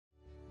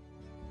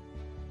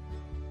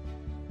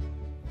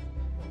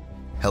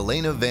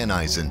Helena Van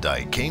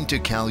Eysendeyk came to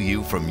Cal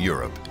U from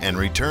Europe and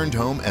returned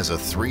home as a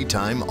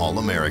three-time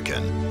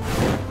All-American.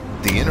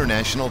 The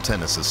International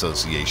Tennis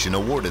Association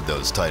awarded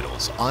those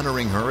titles,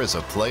 honoring her as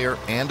a player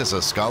and as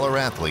a scholar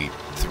athlete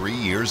 3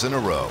 years in a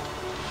row.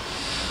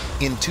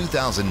 In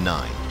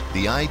 2009,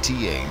 the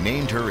ITA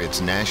named her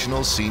its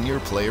National Senior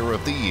Player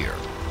of the Year.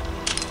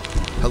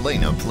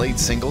 Helena played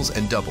singles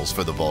and doubles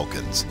for the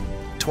Vulcans.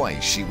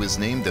 Twice she was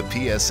named the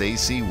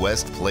PSAC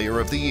West Player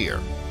of the Year,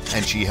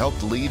 and she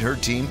helped lead her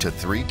team to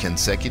 3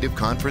 consecutive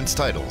conference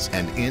titles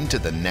and into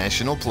the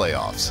national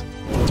playoffs.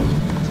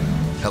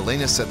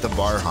 Helena set the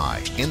bar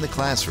high in the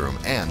classroom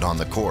and on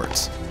the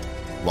courts.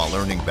 While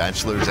earning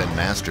bachelor's and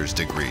master's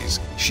degrees,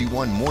 she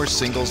won more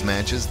singles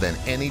matches than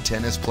any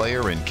tennis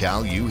player in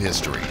Cal U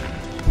history.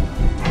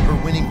 Her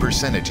winning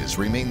percentages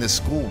remain the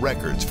school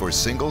records for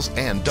singles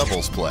and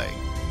doubles play.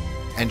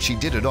 And she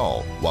did it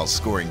all while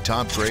scoring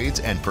top grades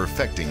and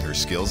perfecting her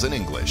skills in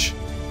English.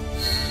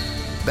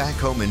 Back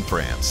home in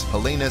France,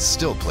 Helena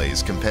still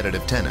plays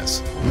competitive tennis.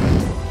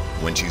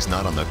 When she's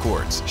not on the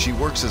courts, she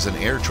works as an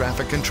air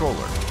traffic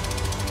controller.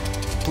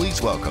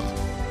 Please welcome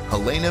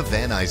Helena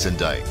Van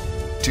Eysendeyk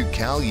to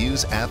Cal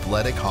U's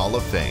Athletic Hall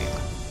of Fame.